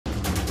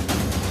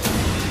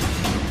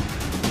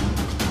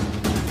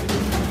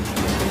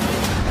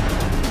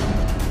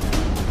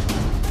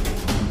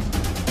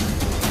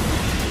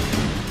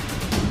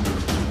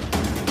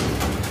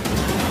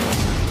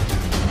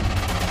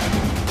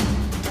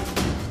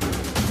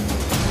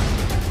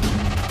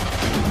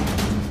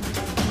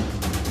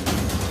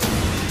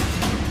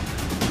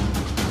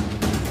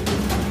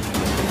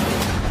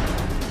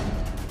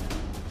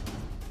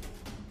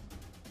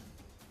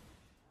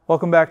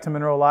Welcome back to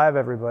Munro Live,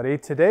 everybody.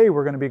 Today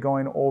we're going to be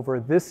going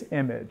over this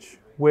image,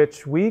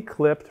 which we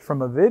clipped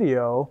from a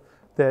video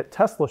that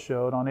Tesla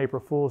showed on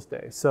April Fool's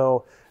Day.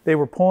 So they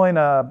were pulling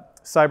a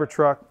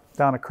Cybertruck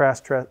down a crash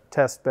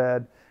test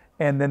bed,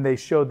 and then they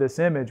showed this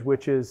image,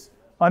 which is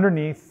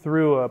underneath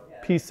through a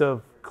piece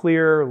of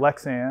clear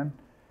Lexan,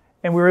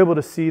 and we were able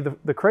to see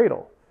the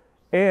cradle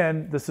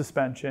and the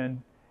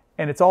suspension,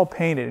 and it's all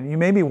painted. And you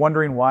may be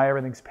wondering why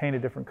everything's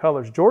painted different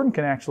colors. Jordan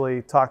can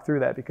actually talk through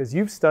that because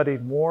you've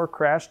studied more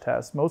crash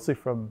tests, mostly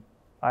from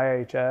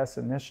IHS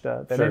and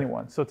NHTSA, than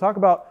anyone. So talk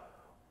about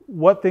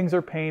what things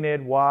are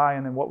painted, why,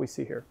 and then what we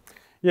see here.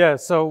 Yeah,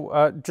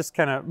 so just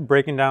kind of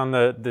breaking down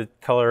the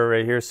color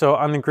array here. So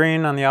on the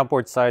green, on the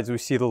outboard sides, we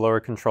see the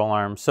lower control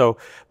arms. So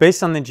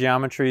based on the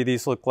geometry,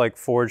 these look like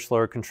forged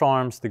lower control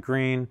arms. The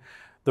green,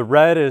 the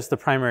red is the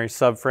primary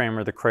subframe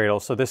or the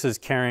cradle. So this is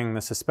carrying the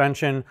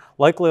suspension,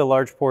 likely a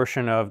large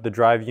portion of the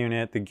drive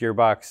unit, the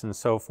gearbox, and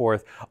so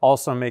forth,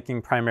 also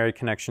making primary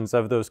connections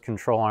of those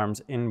control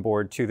arms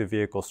inboard to the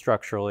vehicle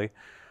structurally.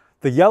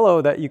 The yellow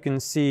that you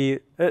can see,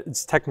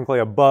 it's technically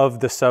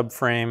above the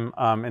subframe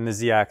in the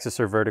Z-axis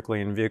or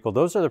vertically in vehicle.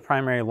 Those are the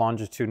primary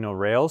longitudinal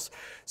rails.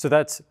 So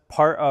that's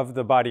part of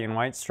the body in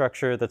white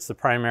structure. That's the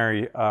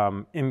primary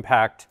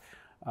impact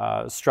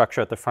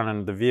structure at the front end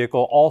of the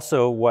vehicle.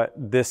 Also what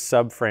this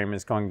subframe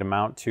is going to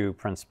mount to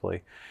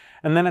principally.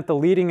 And then at the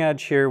leading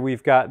edge here,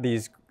 we've got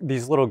these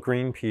little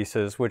green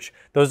pieces, which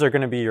those are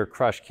going to be your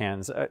crush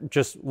cans.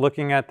 Just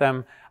looking at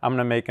them, I'm going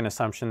to make an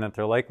assumption that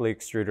they're likely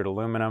extruded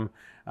aluminum,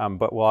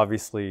 but we'll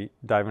obviously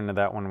dive into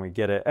that when we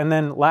get it. And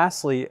then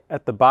lastly,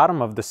 at the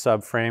bottom of the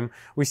subframe,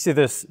 we see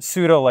this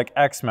pseudo like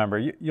X member.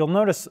 You'll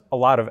notice a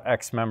lot of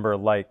X member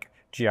like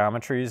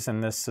geometries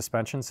in this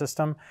suspension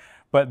system,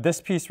 but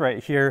this piece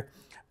right here,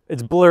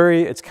 it's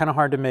blurry, it's kind of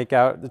hard to make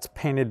out. It's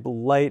painted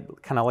light,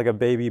 kind of like a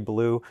baby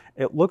blue.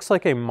 It looks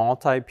like a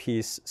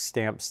multi-piece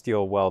stamped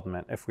steel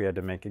weldment, if we had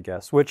to make a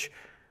guess, which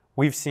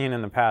we've seen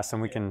in the past,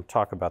 and we can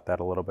talk about that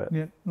a little bit.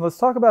 Yeah. Let's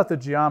talk about the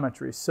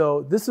geometry.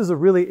 So this is a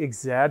really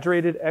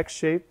exaggerated X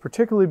shape,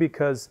 particularly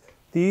because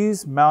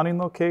these mounting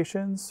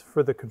locations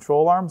for the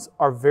control arms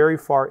are very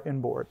far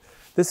inboard.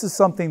 This is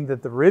something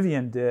that the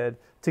Rivian did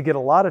to get a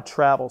lot of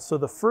travel. So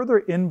the further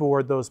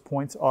inboard those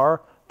points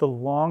are, the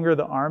longer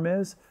the arm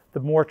is, the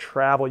more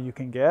travel you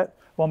can get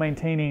while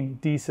maintaining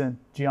decent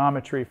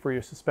geometry for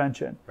your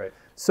suspension. Right.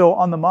 So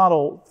on the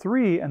Model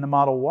 3 and the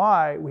Model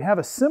Y, we have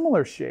a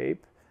similar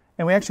shape,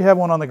 and we actually have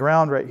one on the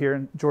ground right here.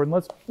 And Jordan,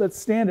 let's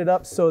stand it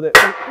up so that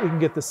we can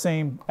get the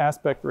same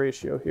aspect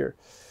ratio here.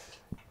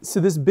 So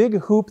this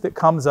big hoop that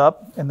comes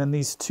up, and then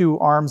these two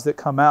arms that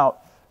come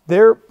out,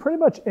 they're pretty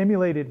much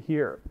emulated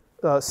here.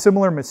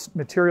 Similar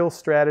material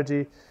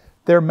strategy.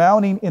 They're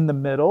mounting in the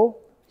middle,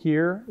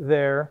 here,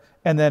 there,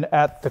 and then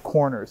at the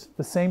corners.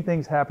 The same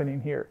thing's happening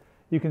here.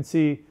 You can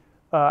see,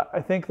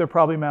 I think they're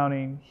probably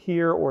mounting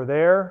here or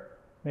there,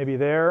 maybe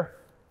there,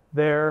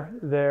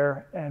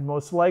 there, and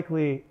most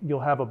likely you'll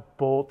have a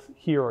bolt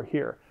here or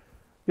here.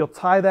 You'll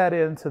tie that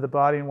into the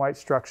body and white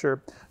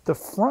structure. The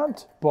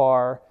front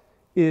bar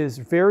is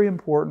very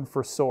important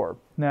for SORB.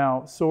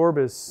 Now, SORB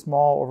is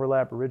small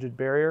overlap rigid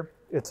barrier.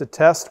 It's a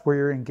test where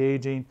you're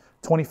engaging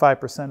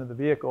 25% of the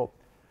vehicle.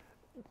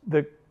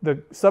 The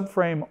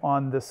subframe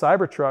on the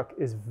Cybertruck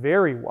is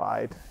very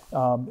wide.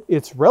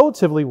 It's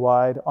relatively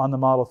wide on the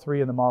Model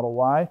 3 and the Model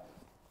Y,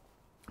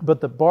 but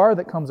the bar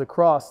that comes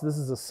across, this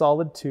is a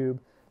solid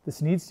tube.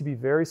 This needs to be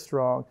very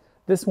strong.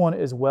 This one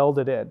is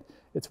welded in.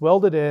 It's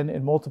welded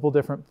in multiple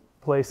different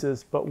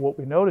places, but what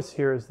we notice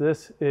here is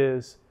this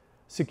is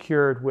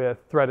secured with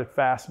threaded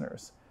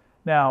fasteners.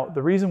 Now,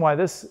 the reason why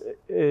this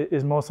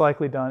is most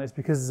likely done is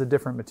because it's a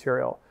different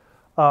material.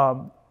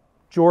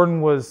 Jordan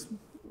was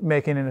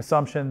making an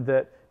assumption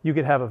that you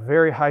could have a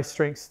very high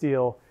strength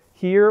steel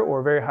here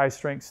or a very high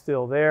strength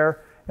steel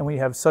there, and when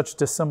you have such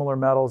dissimilar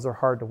metals, they're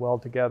hard to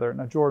weld together.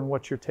 Now, Jordan,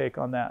 what's your take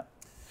on that?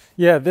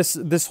 Yeah,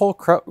 this whole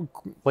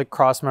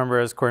cross member,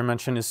 as Corey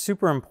mentioned, is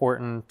super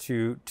important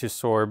to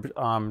SORB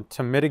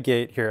to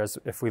mitigate here as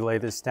if we lay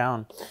this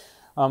down.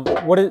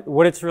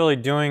 What it's really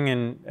doing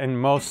in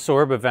most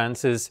SORB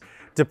events is,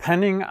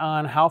 depending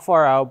on how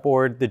far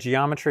outboard, the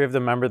geometry of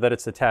the member that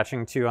it's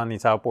attaching to on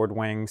these outboard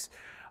wings,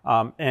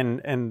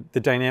 and the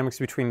dynamics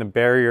between the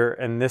barrier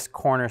and this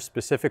corner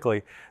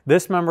specifically,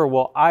 this member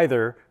will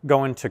either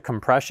go into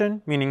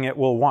compression, meaning it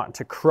will want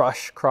to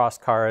crush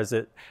cross-car as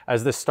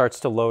this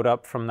starts to load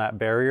up from that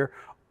barrier,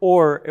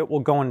 or it will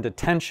go into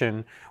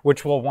tension,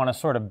 which will want to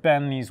sort of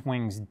bend these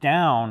wings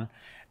down,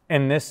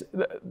 and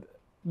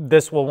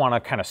this will want to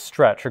kind of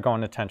stretch or go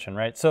into tension,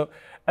 right? So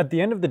at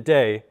the end of the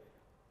day,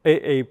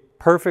 a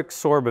perfect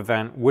SORB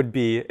event would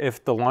be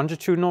if the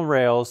longitudinal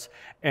rails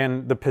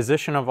and the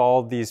position of all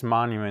of these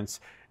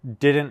monuments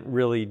didn't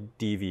really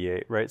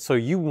deviate, right? So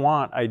you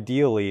want,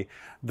 ideally,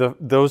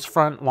 those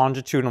front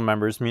longitudinal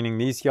members, meaning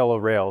these yellow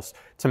rails,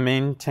 to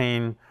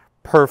maintain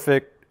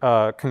perfect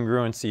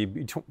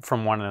congruency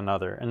from one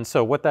another. And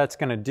so what that's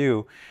going to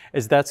do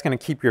is that's going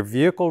to keep your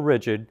vehicle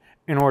rigid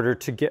in order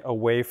to get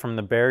away from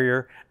the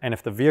barrier. And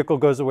if the vehicle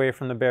goes away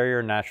from the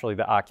barrier, naturally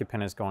the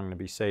occupant is going to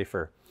be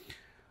safer.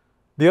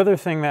 The other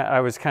thing that I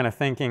was kind of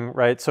thinking,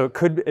 right, so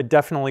it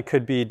definitely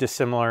could be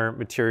dissimilar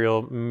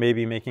material,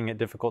 maybe making it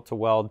difficult to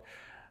weld.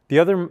 The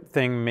other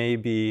thing may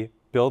be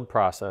build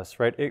process,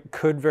 right? It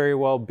could very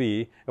well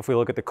be, if we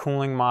look at the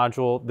cooling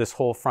module, this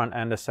whole front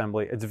end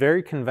assembly, it's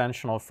very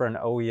conventional for an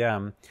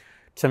OEM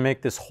to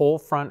make this whole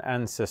front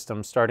end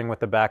system, starting with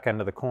the back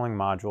end of the cooling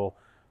module,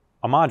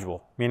 a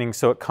module, meaning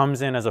so it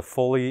comes in as a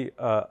fully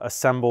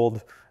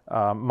assembled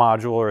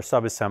module or a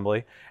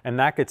subassembly, and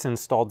that gets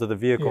installed to the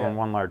vehicle in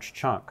one large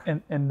chunk.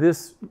 And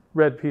this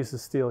red piece of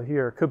steel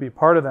here could be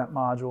part of that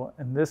module,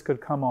 and this could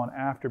come on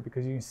after,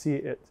 because you can see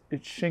it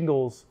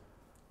shingles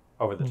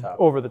over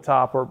the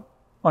top or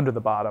under the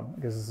bottom,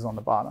 because this is on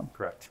the bottom.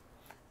 Correct.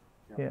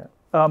 Yeah.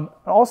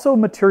 Also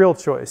material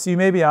choice. You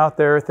may be out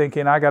there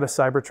thinking, I got a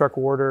Cybertruck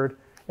ordered,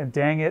 and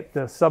dang it,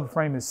 the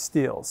subframe is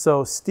steel.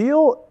 So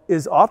steel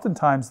is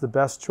oftentimes the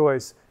best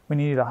choice when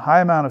you need a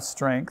high amount of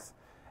strength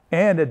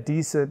and a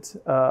decent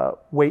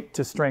weight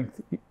to strength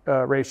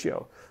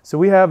ratio. So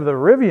we have the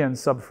Rivian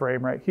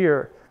subframe right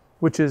here,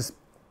 which is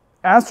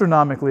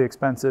astronomically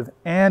expensive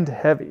and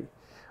heavy.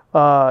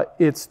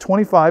 It's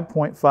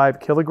 25.5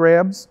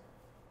 kilograms,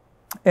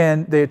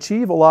 and they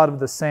achieve a lot of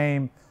the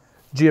same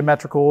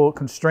geometrical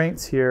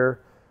constraints here,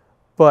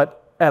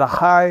 but at a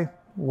high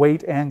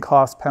weight and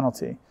cost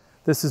penalty.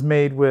 This is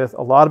made with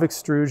a lot of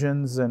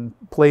extrusions and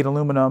plate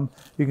aluminum.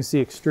 You can see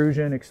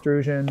extrusion,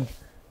 extrusion,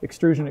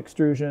 extrusion,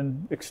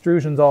 extrusion,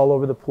 extrusions all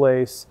over the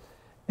place.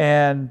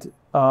 And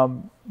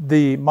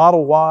the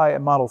Model Y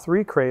and Model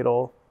 3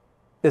 cradle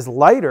is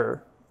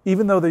lighter,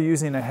 even though they're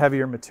using a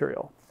heavier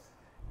material.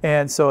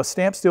 And so a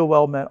stamped steel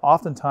weldment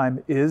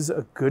oftentimes is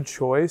a good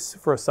choice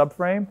for a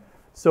subframe.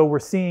 So we're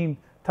seeing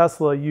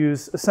Tesla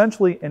use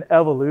essentially an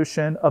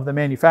evolution of the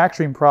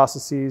manufacturing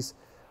processes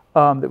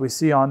that we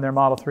see on their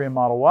Model 3 and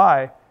Model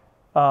Y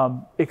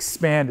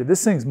expanded.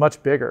 This thing's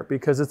much bigger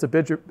because it's a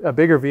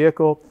bigger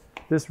vehicle.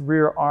 This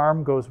rear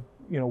arm goes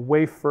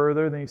way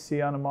further than you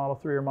see on a Model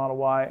 3 or Model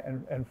Y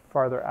and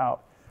farther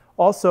out.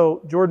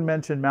 Also, Jordan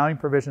mentioned mounting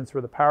provisions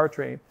for the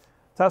powertrain.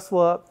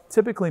 Tesla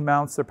typically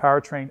mounts their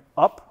powertrain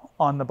up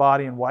on the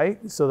body in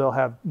white, so they'll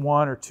have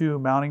one or two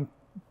mounting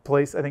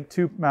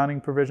two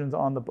mounting provisions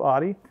on the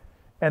body,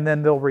 and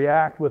then they'll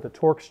react with a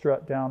torque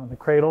strut down in the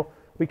cradle.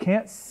 We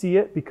can't see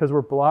it because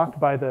we're blocked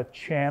by the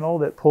channel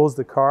that pulls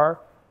the car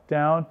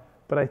down,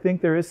 but I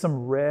think there is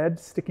some red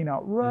sticking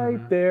out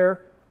right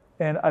there,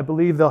 and I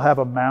believe they'll have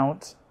a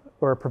mount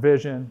or a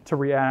provision to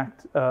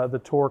react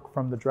the torque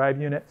from the drive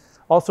unit.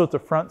 Also, it's a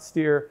front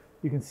steer.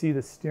 You can see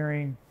the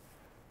steering,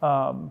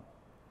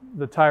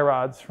 the tie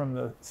rods from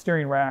the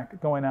steering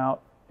rack going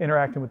out,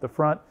 interacting with the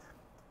front,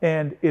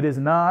 and it is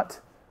not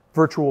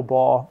virtual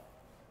ball.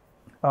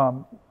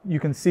 You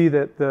can see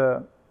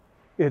that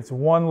it's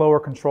one lower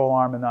control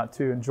arm and not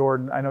two. And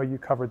Jordan, I know you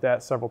covered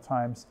that several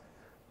times.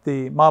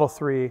 The Model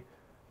 3,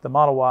 the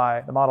Model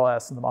Y, the Model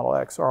S, and the Model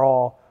X are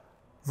all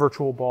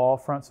virtual ball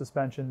front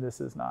suspension. This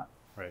is not.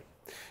 Right.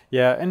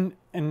 Yeah,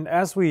 and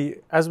as we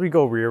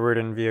go rearward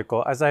in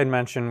vehicle, as I had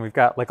mentioned, we've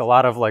got like a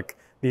lot of like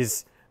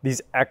these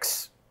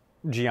X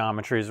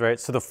geometries, right?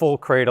 So the full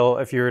cradle,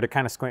 if you were to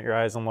kind of squint your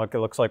eyes and look, it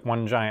looks like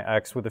one giant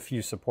X with a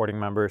few supporting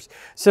members.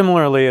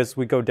 Similarly, as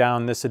we go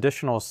down, this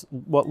additional,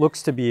 what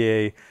looks to be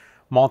a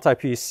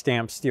multi-piece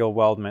stamped steel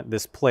weldment,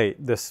 this plate,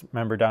 this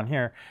member down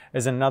here,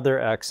 is another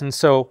X. And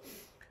so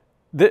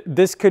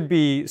this could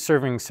be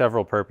serving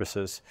several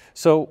purposes.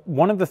 So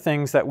one of the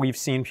things that we've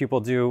seen people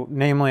do,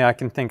 namely I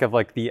can think of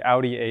like the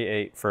Audi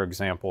A8, for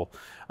example.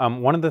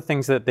 One of the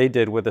things that they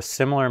did with a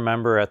similar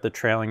member at the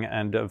trailing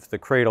end of the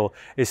cradle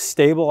is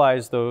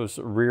stabilize those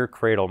rear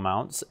cradle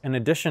mounts, in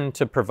addition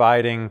to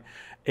providing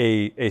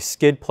a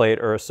skid plate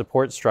or a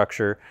support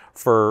structure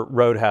for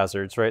road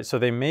hazards, right? So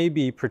they may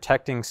be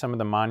protecting some of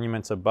the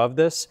monuments above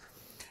this.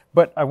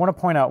 But I want to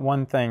point out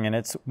one thing, and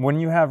it's when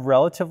you have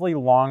relatively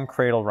long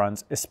cradle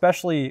runs,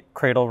 especially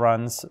cradle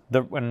runs,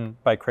 when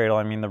by cradle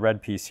I mean the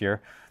red piece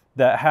here,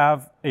 that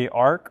have a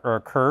arc or a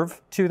curve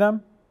to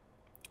them,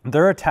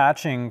 they're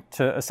attaching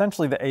to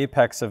essentially the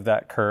apex of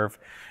that curve,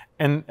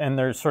 and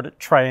they're sort of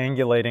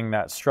triangulating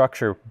that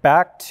structure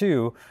back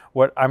to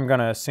what I'm going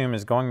to assume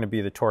is going to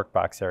be the torque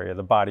box area,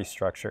 the body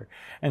structure.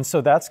 And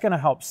so that's going to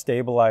help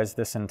stabilize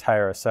this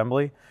entire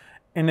assembly.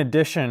 In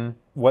addition,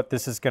 what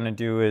this is going to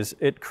do is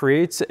it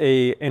creates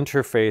a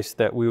interface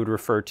that we would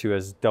refer to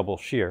as double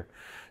shear.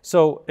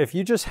 So if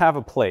you just have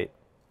a plate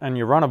and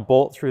you run a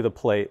bolt through the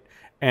plate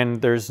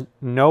and there's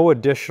no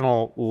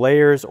additional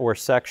layers or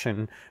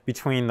section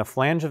between the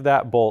flange of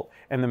that bolt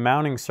and the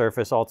mounting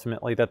surface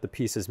ultimately that the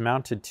piece is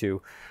mounted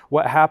to,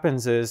 what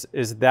happens is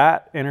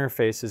that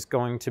interface is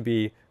going to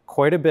be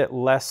quite a bit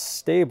less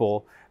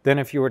stable than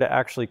if you were to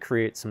actually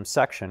create some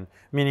section.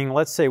 Meaning,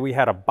 let's say we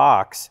had a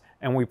box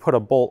and we put a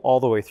bolt all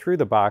the way through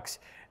the box.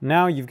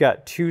 Now you've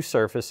got two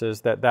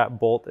surfaces that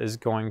bolt is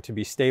going to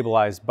be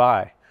stabilized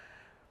by.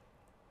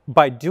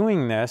 By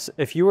doing this,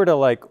 if you were to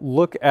like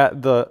look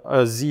at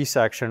a Z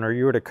section, or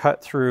you were to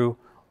cut through,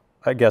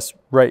 I guess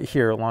right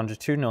here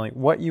longitudinally,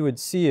 what you would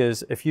see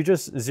is if you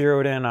just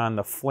zeroed in on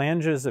the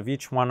flanges of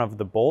each one of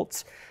the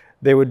bolts,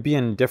 they would be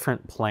in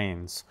different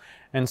planes.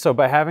 And so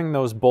by having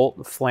those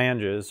bolt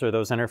flanges or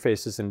those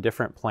interfaces in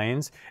different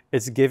planes,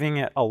 it's giving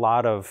it a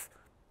lot of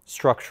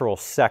structural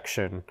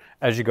section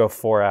as you go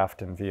fore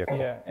aft in vehicle.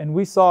 Yeah, and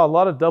we saw a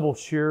lot of double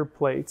shear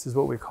plates, is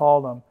what we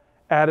call them,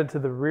 added to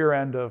the rear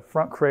end of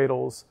front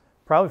cradles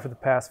probably for the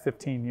past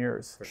 15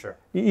 years. For sure.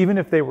 Even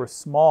if they were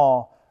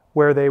small,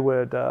 where they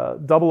would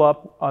double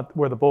up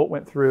where the bolt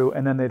went through,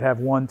 and then they'd have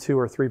 1, 2,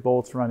 or 3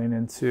 bolts running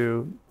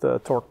into the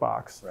torque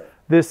box. Right.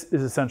 This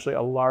is essentially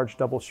a large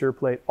double shear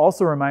plate.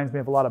 Also reminds me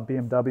of a lot of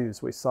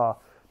BMWs we saw.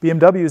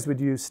 BMWs would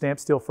use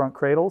stamped steel front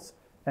cradles,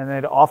 and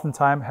they'd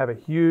oftentimes have a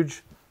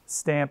huge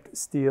stamped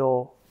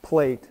steel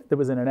plate that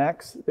was in an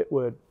X that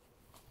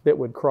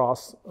would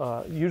cross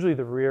usually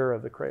the rear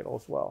of the cradle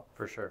as well.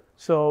 For sure.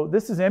 So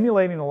this is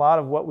emulating a lot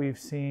of what we've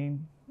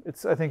seen.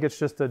 I think it's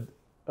just an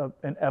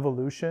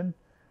evolution.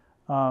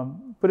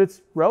 But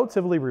it's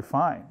relatively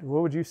refined.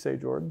 What would you say,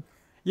 Jordan?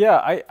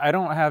 Yeah, I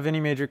don't have any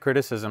major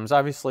criticisms.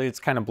 Obviously, it's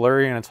kind of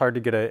blurry and it's hard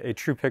to get a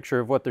true picture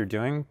of what they're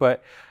doing.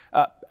 But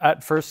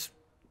at first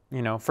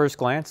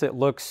glance, it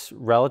looks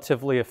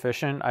relatively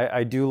efficient.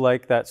 I do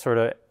like that sort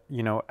of,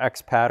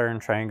 X pattern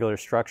triangular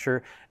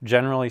structure.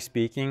 Generally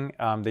speaking,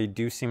 they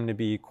do seem to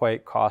be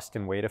quite cost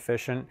and weight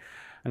efficient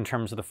in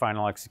terms of the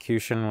final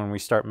execution when we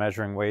start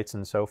measuring weights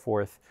and so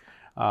forth.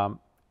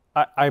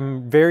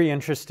 I'm very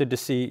interested to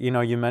see,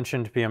 you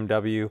mentioned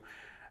BMW,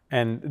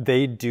 and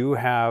they do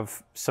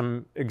have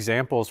some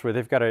examples where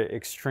they've got an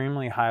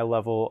extremely high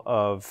level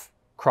of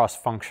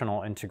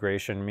cross-functional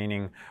integration,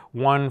 meaning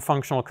one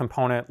functional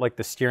component, like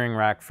the steering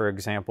rack, for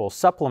example,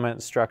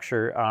 supplements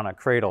structure on a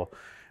cradle.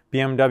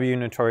 BMW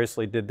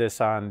notoriously did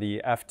this on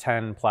the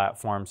F10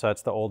 platform, so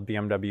that's the old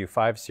BMW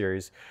 5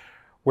 Series,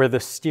 where the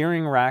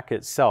steering rack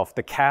itself,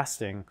 the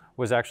casting,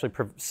 was actually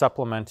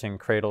supplementing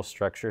cradle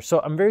structure.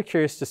 So I'm very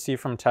curious to see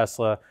from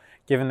Tesla,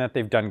 given that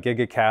they've done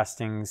giga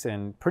castings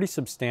and pretty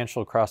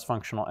substantial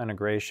cross-functional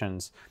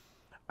integrations,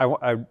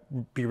 I'd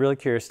be really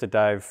curious to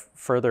dive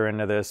further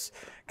into this,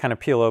 kind of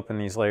peel open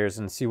these layers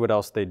and see what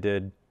else they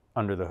did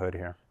under the hood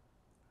here.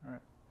 All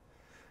right.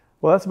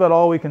 Well, that's about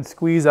all we can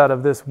squeeze out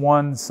of this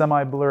one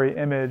semi-blurry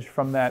image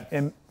from that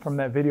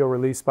video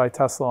released by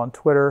Tesla on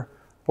Twitter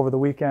over the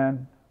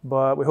weekend.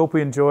 But we hope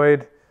we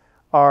enjoyed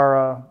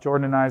our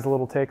Jordan and I's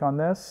little take on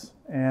this.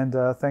 And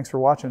thanks for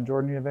watching.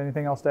 Jordan, you have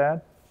anything else to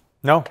add?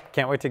 No,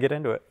 can't wait to get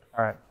into it.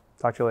 All right.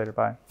 Talk to you later.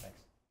 Bye. Thanks.